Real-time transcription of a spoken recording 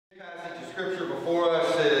Scripture before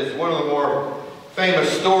us is one of the more famous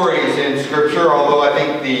stories in Scripture, although I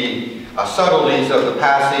think the subtleties of the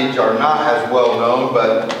passage are not as well known,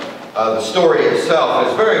 but the story itself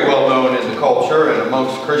is very well known in the culture and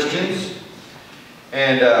amongst Christians.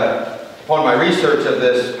 And upon my research of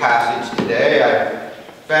this passage today, I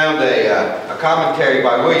found a commentary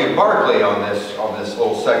by William Barclay on this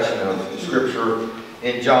little section of Scripture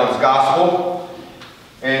in John's Gospel.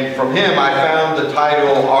 And from him I found the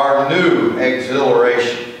title, Our New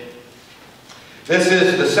Exhilaration. This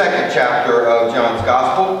is the second chapter of John's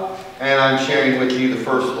Gospel, and I'm sharing with you the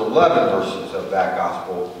first 11 verses of that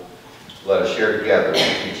Gospel. Let us share together the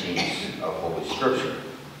teachings of Holy Scripture.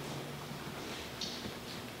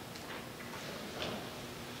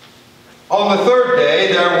 On the third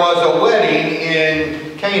day there was a wedding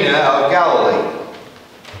in Cana of Galilee,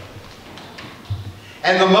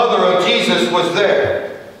 and the mother of Jesus was there.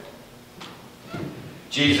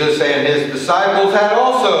 Jesus and his disciples had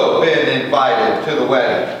also been invited to the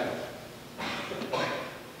wedding.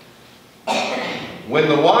 When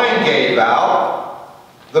the wine gave out,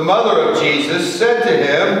 the mother of Jesus said to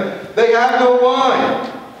him, "They have no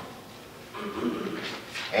wine."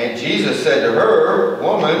 And Jesus said to her,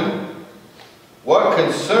 "Woman, what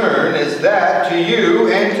concern is that to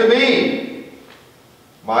you and to me?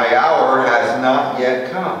 My hour has not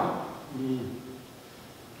yet come."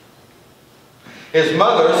 His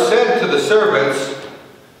mother said to the servants,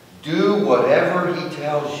 "Do whatever he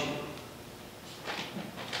tells you."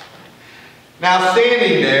 Now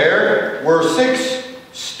standing there were 6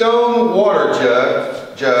 stone water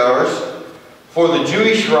jars for the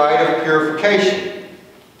Jewish rite of purification,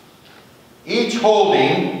 each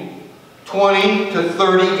holding 20 to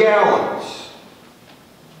 30 gallons.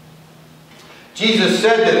 Jesus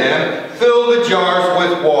said to them, "Fill the jars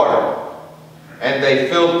with water." And they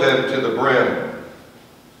filled them to the brim.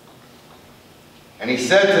 And he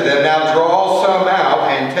said to them, "Now draw some out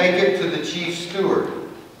and take it to the chief steward."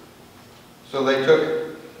 So they took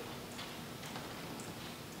it.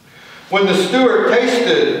 When the steward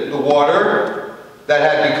tasted the water that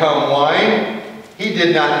had become wine, he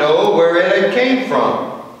did not know where it had came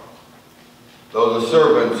from, though the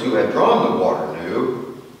servants who had drawn the water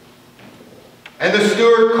knew. And the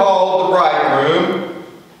steward called the bridegroom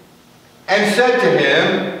and said to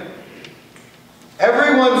him,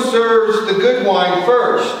 "Everyone serves the good wine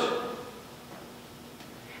first,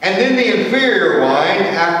 and then the inferior wine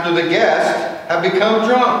after the guests have become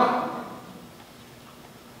drunk.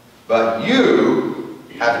 But you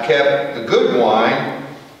have kept the good wine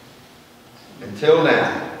until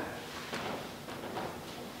now."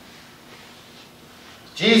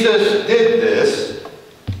 Jesus did this,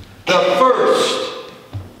 the first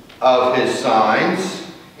of his signs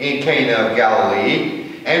in Cana of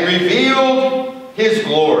Galilee, and revealed his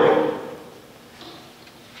glory,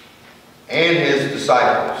 and his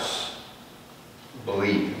disciples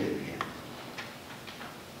believed in him.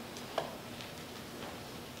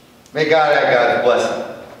 May God add God's blessing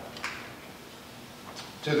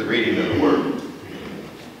to the reading of the Word.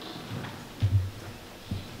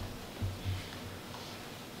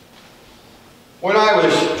 When I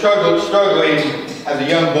was struggling as a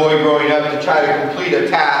young boy growing up to try to complete a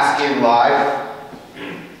task in life,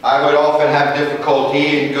 I would often have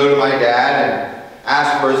difficulty and go to my dad and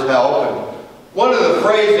ask for his help. And one of the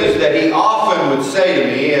phrases that he often would say to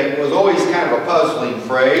me, it was always kind of a puzzling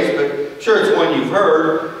phrase, but sure it's one you've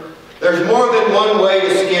heard, "There's more than one way to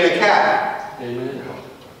skin a cat." Amen.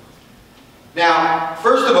 Now,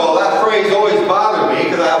 first of all, that phrase always bothered me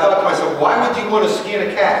because I thought to myself, why would you want to skin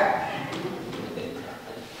a cat?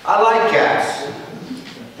 I like cats.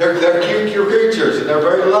 They're cute creatures, and they're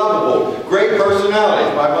very lovable. Great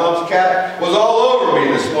personalities. My mom's cat was all over me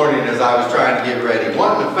this morning as I was trying to get ready.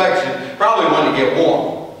 Wanting affection, probably wanting to get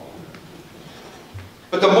warm.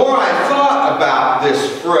 But the more I thought about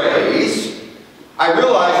this phrase, I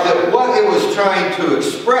realized that what it was trying to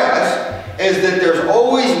express is that there's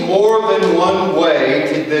always more than one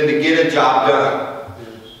way than to get a job done.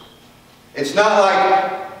 It's not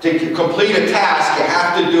like to complete a task, you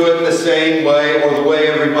have to do it the same way or the way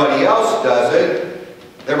everybody else does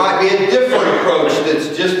it. There might be a different approach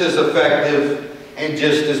that's just as effective and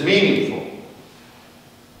just as meaningful.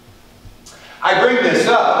 I bring this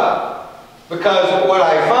up because what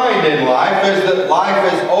I find in life is that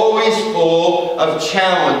life is always full of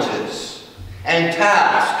challenges and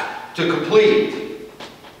tasks to complete.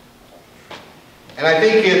 And I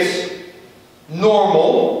think it's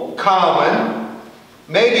normal, common,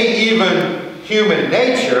 maybe even human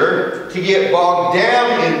nature to get bogged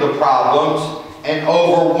down in the problems and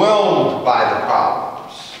overwhelmed by the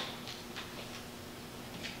problems.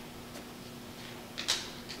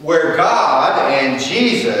 where God and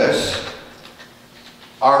Jesus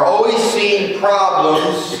are always seeing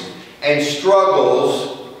problems and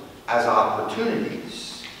struggles as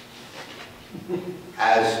opportunities,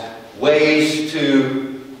 as ways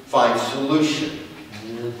to find solution.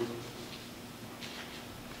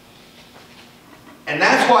 And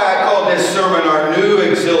that's why I called this sermon our new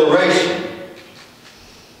exhilaration.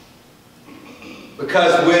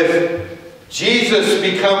 Because with Jesus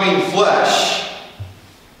becoming flesh,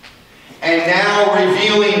 and now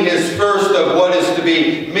revealing his first of what is to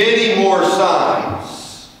be many more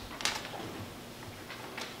signs,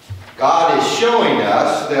 God is showing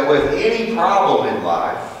us that with any problem in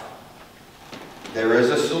life, there is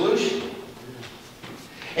a solution.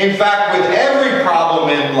 In fact, with every problem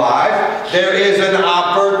in life, there is an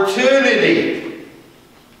opportunity.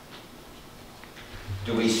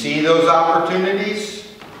 Do we see those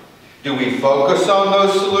opportunities? Do we focus on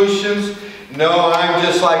those solutions? No, I'm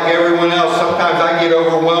just like everyone else. Sometimes I get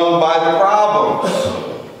overwhelmed by the problems.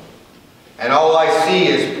 And all I see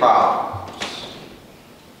is problems.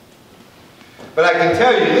 But I can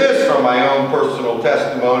tell you this from my own personal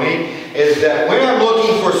testimony, is that when I'm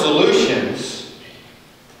looking for solutions,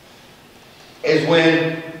 is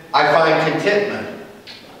when I find contentment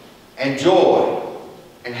and joy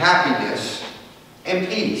and happiness and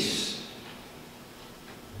peace.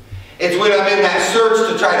 It's when I'm in that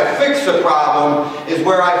search to try to fix a problem is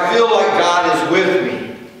where I feel like God is with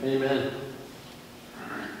me. Amen.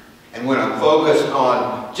 And when I'm focused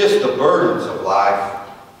on just the burdens of life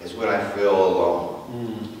is when I feel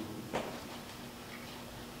alone.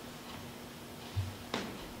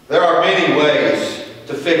 There are many ways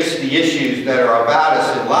to fix the issues that are about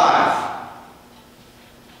us in life.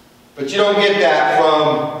 But you don't get that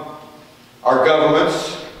from our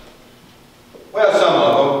governments. Well, some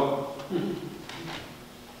of them.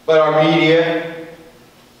 But our media,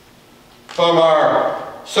 from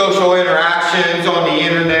our social interactions on the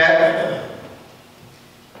internet.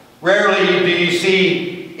 Rarely do you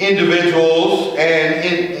see individuals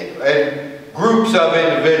and groups of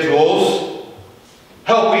individuals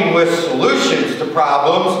helping with solutions to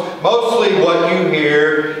problems. Mostly what you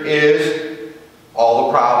hear is all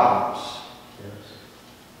the problems.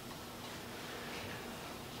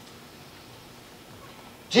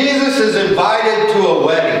 Jesus is invited to a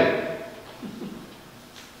wedding.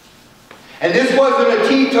 And this wasn't a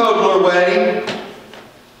teetotaler wedding.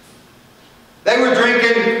 They were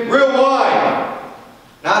drinking real wine,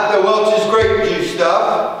 not the Welch's grape juice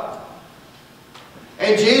stuff.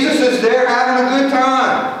 And Jesus is there having a good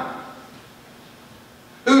time.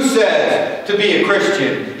 Who says to be a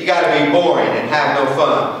Christian, you got to be boring and have no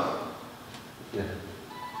fun? Yeah.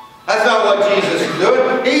 That's not what Jesus is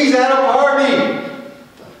doing. He's at a party,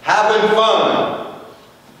 having fun,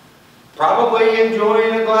 probably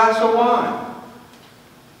enjoying a glass of wine.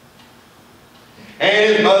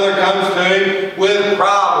 And his mother comes to him with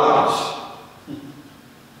problems.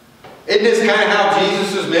 Isn't this kind of how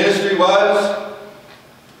Jesus' ministry was?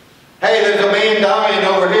 Hey, there's a man dying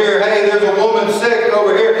over here. Hey, there's a woman sick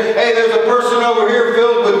over here. Hey, there's a person over here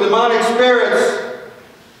filled with demonic spirits.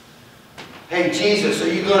 Hey, Jesus,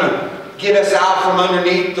 are you going to get us out from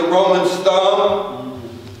underneath the Roman's thumb?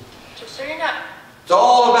 Just so you know. It's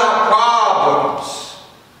all about problems.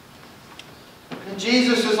 And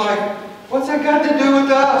Jesus is like, what's that got to do with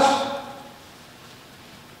us?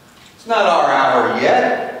 It's not our hour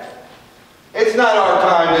yet. It's not our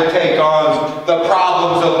time to take on the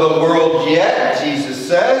problems of the world yet, Jesus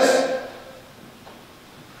says.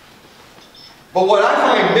 But what I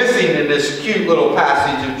find missing in this cute little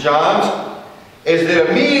passage of John's is that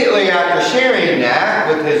immediately after sharing that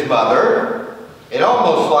with his mother, it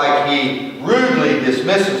almost like he rudely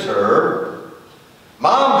dismisses her.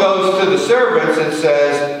 Mom goes to the servants and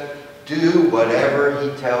says, do whatever he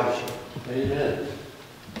tells you. Amen.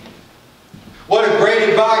 What a great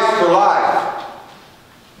advice for life.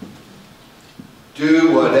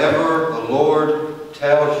 Do whatever the Lord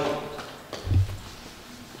tells you.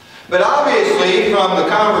 But obviously, from the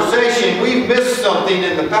conversation, we've missed something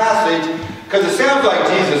in the passage, because it sounds like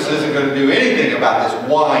Jesus isn't going to do anything about this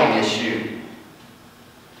wine issue.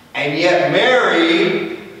 And yet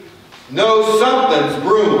Mary knows something's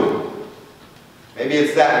brewing. Maybe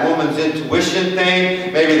it's that woman's intuition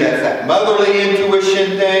thing. Maybe that's that motherly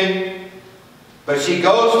intuition thing. But she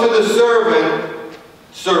goes to the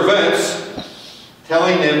servants,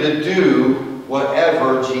 telling them to do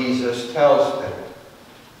whatever Jesus tells them.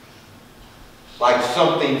 Like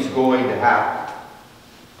something's going to happen.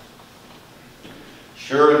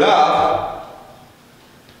 Sure enough,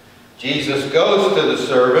 Jesus goes to the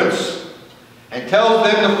servants and tells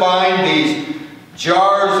them to find these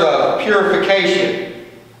jars of purification,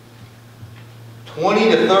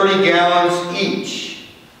 20 to 30 gallons each,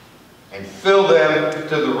 and fill them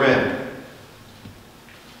to the rim.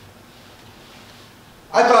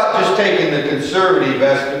 I thought just taking the conservative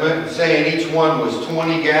estimate, saying each one was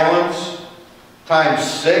 20 gallons times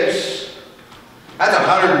 6, that's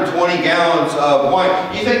 120 gallons of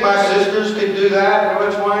wine. You think my sisters could do that? How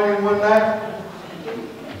much wine in one night?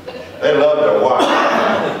 They love their wine.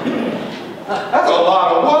 That's a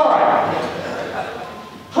lot of wine.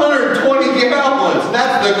 120 gallons.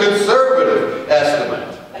 That's the conservative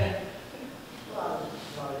estimate. A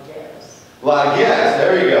lot of gas. A lot of gas.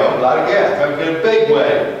 There you go. A lot of gas. In a big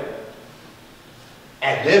way.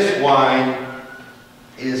 And this wine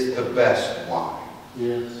is the best wine.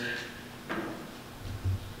 Yes.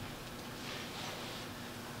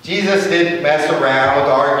 Jesus didn't mess around with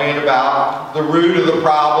arguing about the root of the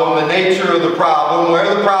problem, the nature of the problem,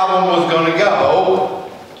 where the problem was going to go.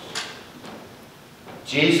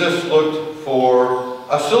 Jesus looked for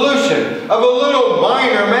a solution of a little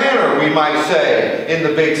minor manner, we might say, in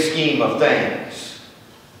the big scheme of things.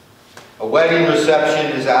 A wedding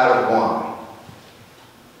reception is out of wine.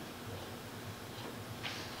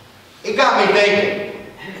 It got me thinking.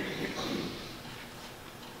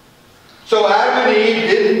 So Adam and Eve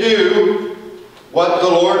didn't do what the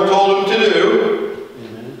Lord told them to do.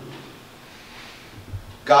 Amen.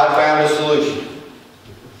 God found a solution.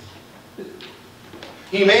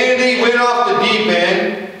 Humanity went off the deep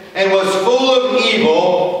end and was full of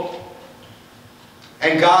evil.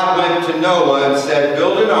 And God went to Noah and said,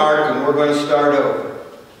 build an ark and we're going to start over.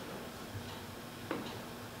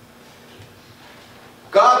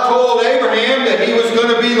 God told Abraham that he was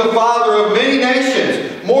going to be the father of many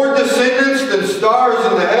nations, more descendants than stars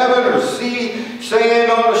in the heaven or sea,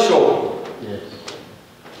 sand on the shore. Yes.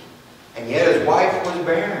 And yet his wife was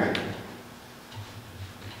barren.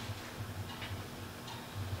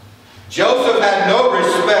 Joseph had no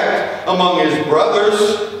respect among his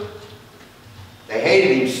brothers. They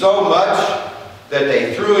hated him so much that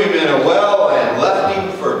they threw him in a well and left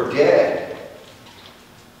him for dead.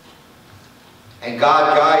 And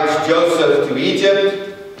God guides Joseph to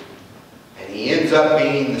Egypt, and he ends up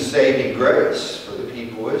being the saving grace for the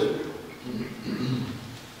people of Israel.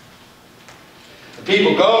 The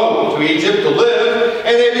people go to Egypt to live,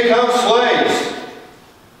 and they become slaves.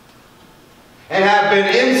 And have been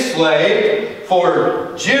enslaved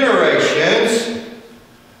for generations.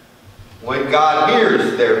 When God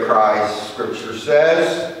hears their cries, Scripture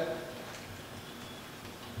says,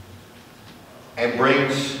 and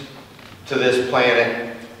brings to this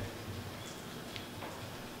planet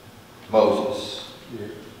Moses. Yeah.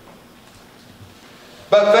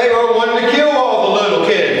 But Pharaoh wanted to kill all the little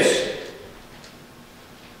kids.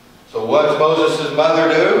 So what does Moses' mother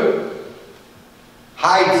do?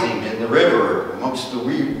 Hides him in the river amongst the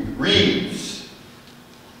reeds,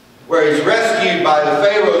 where he's rescued by the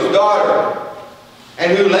Pharaoh's daughter,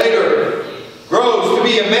 and who later grows to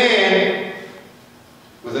be a man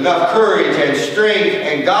with enough courage and strength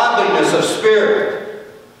and godliness of spirit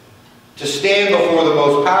to stand before the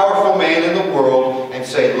most powerful man in the world and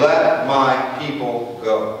say, let my people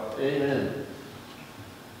go. Amen.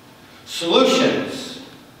 Solutions.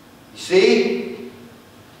 You see?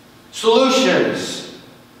 Solutions.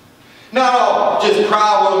 Not all just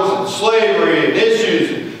problems and slavery and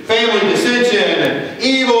issues and family dissension and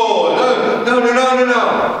evil.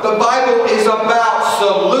 No. The Bible is about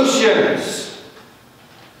solutions.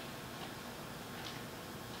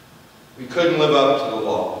 We couldn't live up to the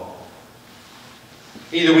law.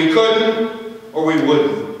 Either we couldn't or we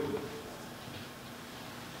wouldn't.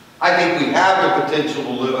 I think we have the potential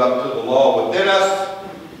to live up to the law within us,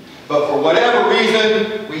 but for whatever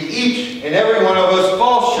reason, we each and every one of us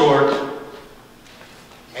fall short,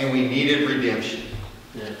 and we needed redemption.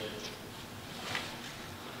 Yes.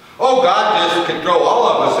 Oh, God just could throw all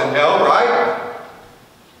of us in hell, right?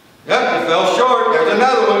 Yep, you fell short. There's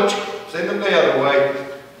another one. Send them the other way.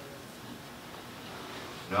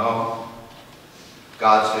 No.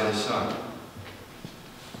 God sent His Son.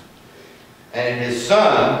 And His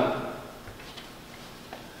Son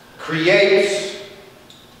creates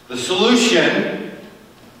the solution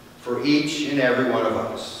for each and every one of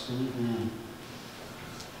us. Mm-hmm.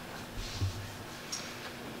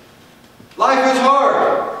 Life is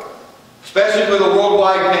hard, especially with a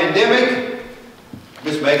worldwide pandemic.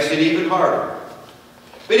 This makes it even harder.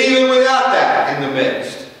 But even without that in the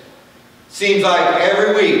midst, seems like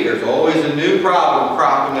every week there's always a new problem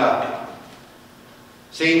cropping up.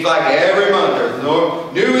 Seems like every month there's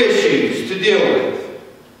new issues to deal with.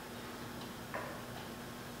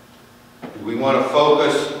 Do we want to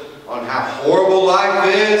focus on how horrible life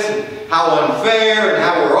is, and how unfair, and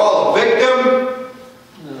how we're all a victim.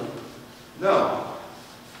 No. No.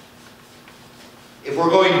 If we're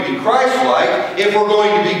going to be Christ-like, if we're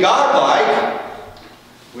going to be God-like,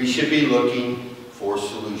 we should be looking for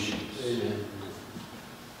solutions. Amen.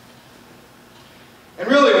 And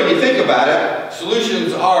really, when you think about it,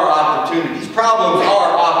 solutions are opportunities. Problems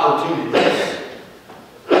are opportunities.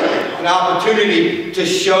 An opportunity to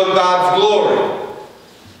show God's glory.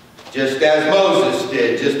 Just as Moses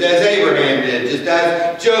did, just as Abraham did, just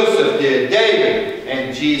as Joseph did, David,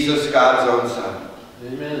 and Jesus, God's own Son.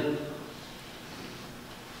 Amen.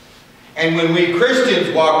 And when we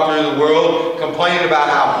Christians walk through the world complaining about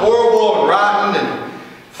how horrible and rotten and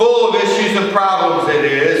full of issues and problems it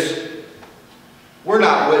is, we're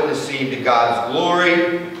not witnessing to God's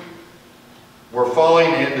glory. We're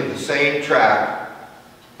falling into the same trap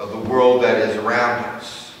of the world that is around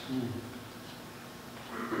us.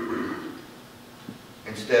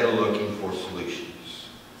 Instead of looking for solutions.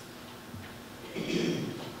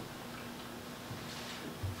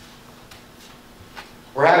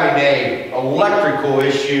 We're having an electrical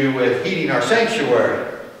issue with heating our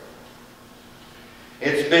sanctuary.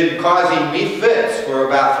 It's been causing me fits for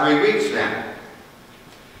about 3 weeks now.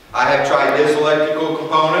 I have tried this electrical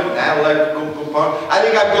component, that electrical component. I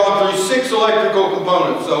think I've gone through 6 electrical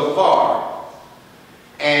components so far.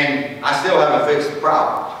 And I still haven't fixed the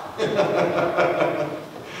problem.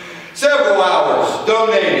 Several hours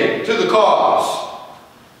donated to the cause.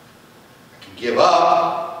 I can give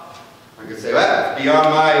up. I can say, well, that's beyond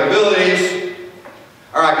my abilities.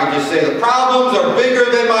 Or I can just say, the problems are bigger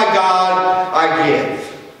than my God, I give.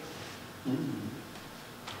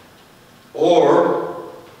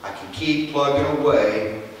 Or I can keep plugging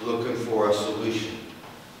away, looking for a solution.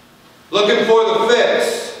 Looking for the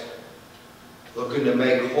fix. Looking to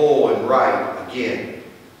make whole and right again.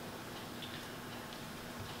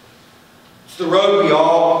 It's the road we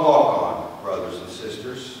all walk on, brothers and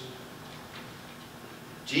sisters.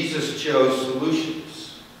 Jesus chose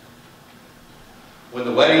solutions. When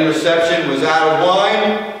the wedding reception was out of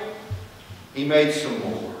wine, he made some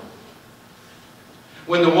more.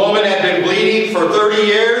 When the woman had been bleeding for 30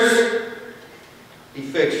 years, he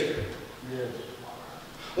fixed her. Yes.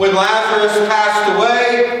 When Lazarus passed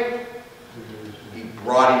away, he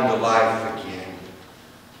brought him to life again.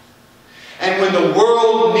 And when the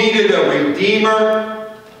world needed a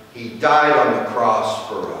Redeemer, he died on the cross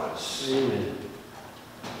for us. Amen.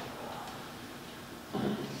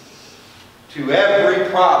 To every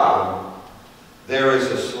problem, there is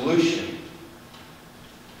a solution.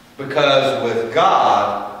 Because with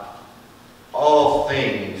God, all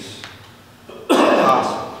things are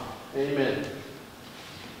possible. Amen.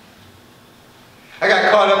 I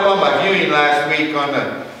got caught up on my viewing last week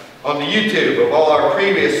on the YouTube of all our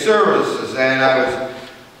previous services, and I was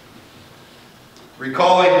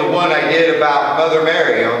recalling the one I did about Mother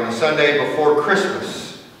Mary on the Sunday before Christmas.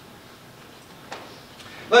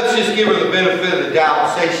 Let's just give her the benefit of the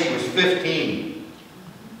doubt and say she was 15.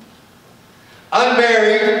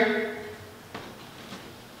 Unmarried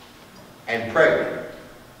and pregnant.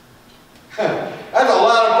 That's a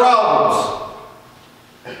lot of problems.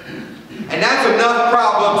 And that's enough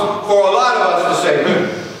problems for a lot of us to say,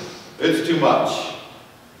 it's too much.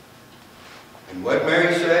 And what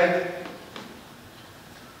Mary said?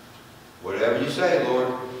 Whatever you say,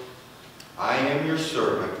 Lord, I am your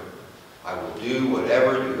servant. I will do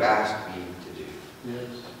whatever you ask me to do. Yes.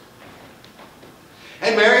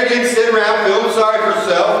 And Mary didn't sit around feeling sorry for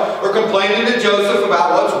herself or complaining to Joseph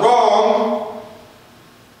about what's wrong.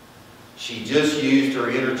 She just used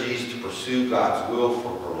her energies to pursue God's will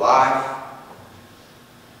for her life.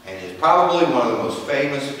 And is probably one of the most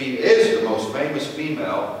famous, is the most famous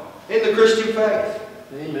female in the Christian faith.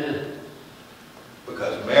 Amen.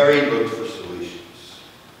 Because Mary looked for solutions.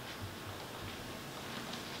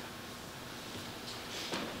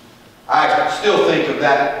 I still think of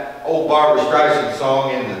that old Barbra Streisand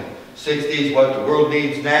song in the 60s, What the World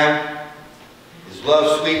Needs Now is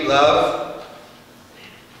Love, Sweet Love.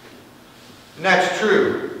 And that's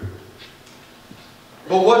true.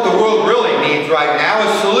 But what the world really needs right now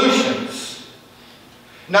is solutions.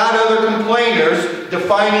 Not other complainers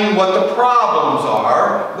defining what the problems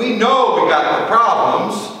are. We know we got the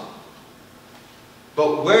problems.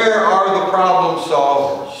 But where are the problem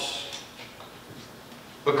solvers?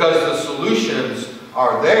 Because the solutions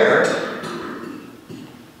are there.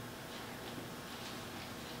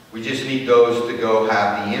 We just need those to go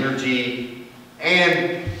have the energy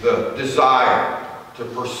and the desire to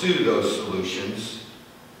pursue those solutions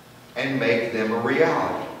and make them a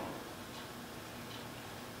reality.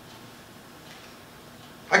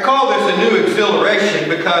 I I call this a new exhilaration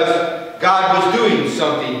because God was doing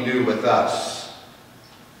something new with us.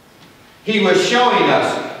 He was showing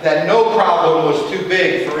us that no problem was too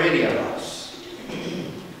big for any of us.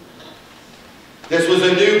 This was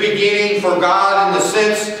a new beginning for God in the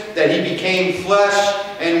sense that He became flesh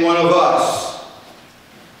and one of us,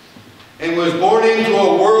 and was born into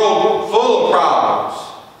a world full of problems.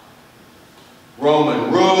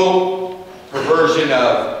 Roman rule, perversion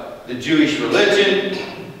of the Jewish religion,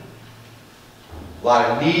 a lot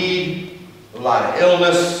of need, a lot of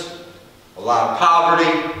illness, a lot of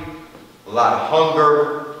poverty, a lot of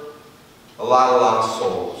hunger, a lot of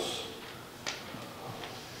souls.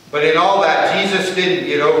 But in all that, Jesus didn't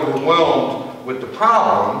get overwhelmed with the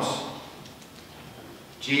problems.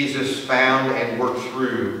 Jesus found and worked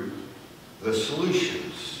through the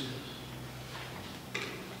solutions.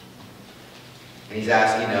 And He's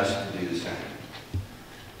asking us to do the same.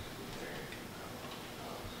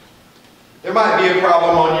 There might be a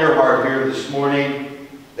problem on your heart here this morning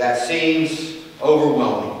that seems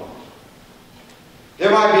overwhelming. There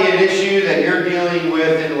might be an issue that you're dealing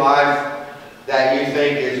with in life that you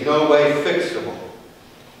think is no way fixable.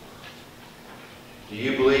 Do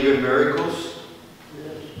you believe in miracles?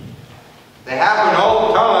 Yes. They happen all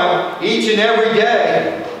the time, each and every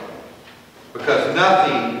day, because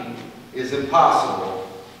nothing is impossible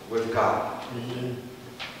with God. Amen.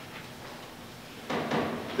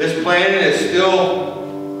 This planet is still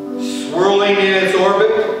swirling in its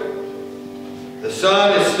orbit. The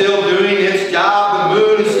sun is still doing its job. The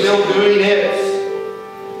moon is still doing its.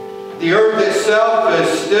 The earth itself is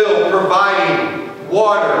still providing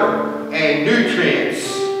water and nutrients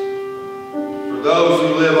for those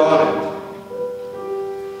who live on it.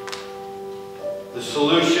 The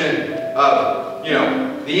solution of,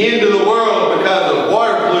 the end of the world because of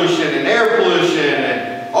water pollution and air pollution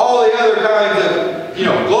and all the other kinds of,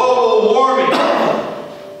 global warming.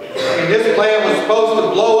 This plant was supposed to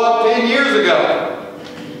blow up 10 years ago.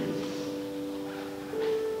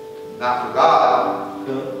 Not for God.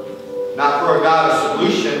 Not for a God of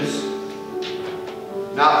solutions.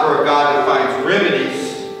 Not for a God that finds remedies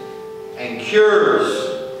and cures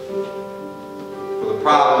for the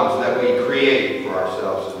problems that we create for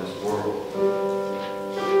ourselves in this world.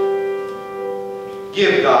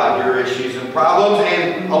 Give God your issues and problems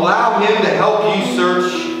and allow Him to help you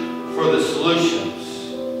search for the solutions.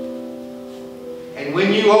 And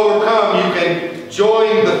when you overcome, you can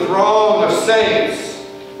join the throng of saints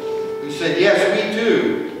who said, yes, we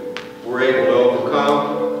too were able to overcome.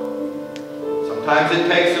 Sometimes it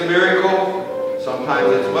takes a miracle.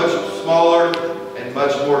 Sometimes it's much smaller and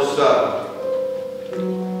much more subtle.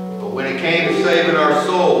 But when it came to saving our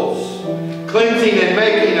souls, cleansing and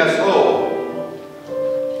making us whole,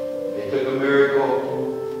 it took a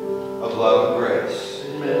miracle of love and grace.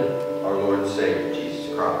 Amen. Our Lord and Savior,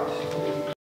 Jesus Christ.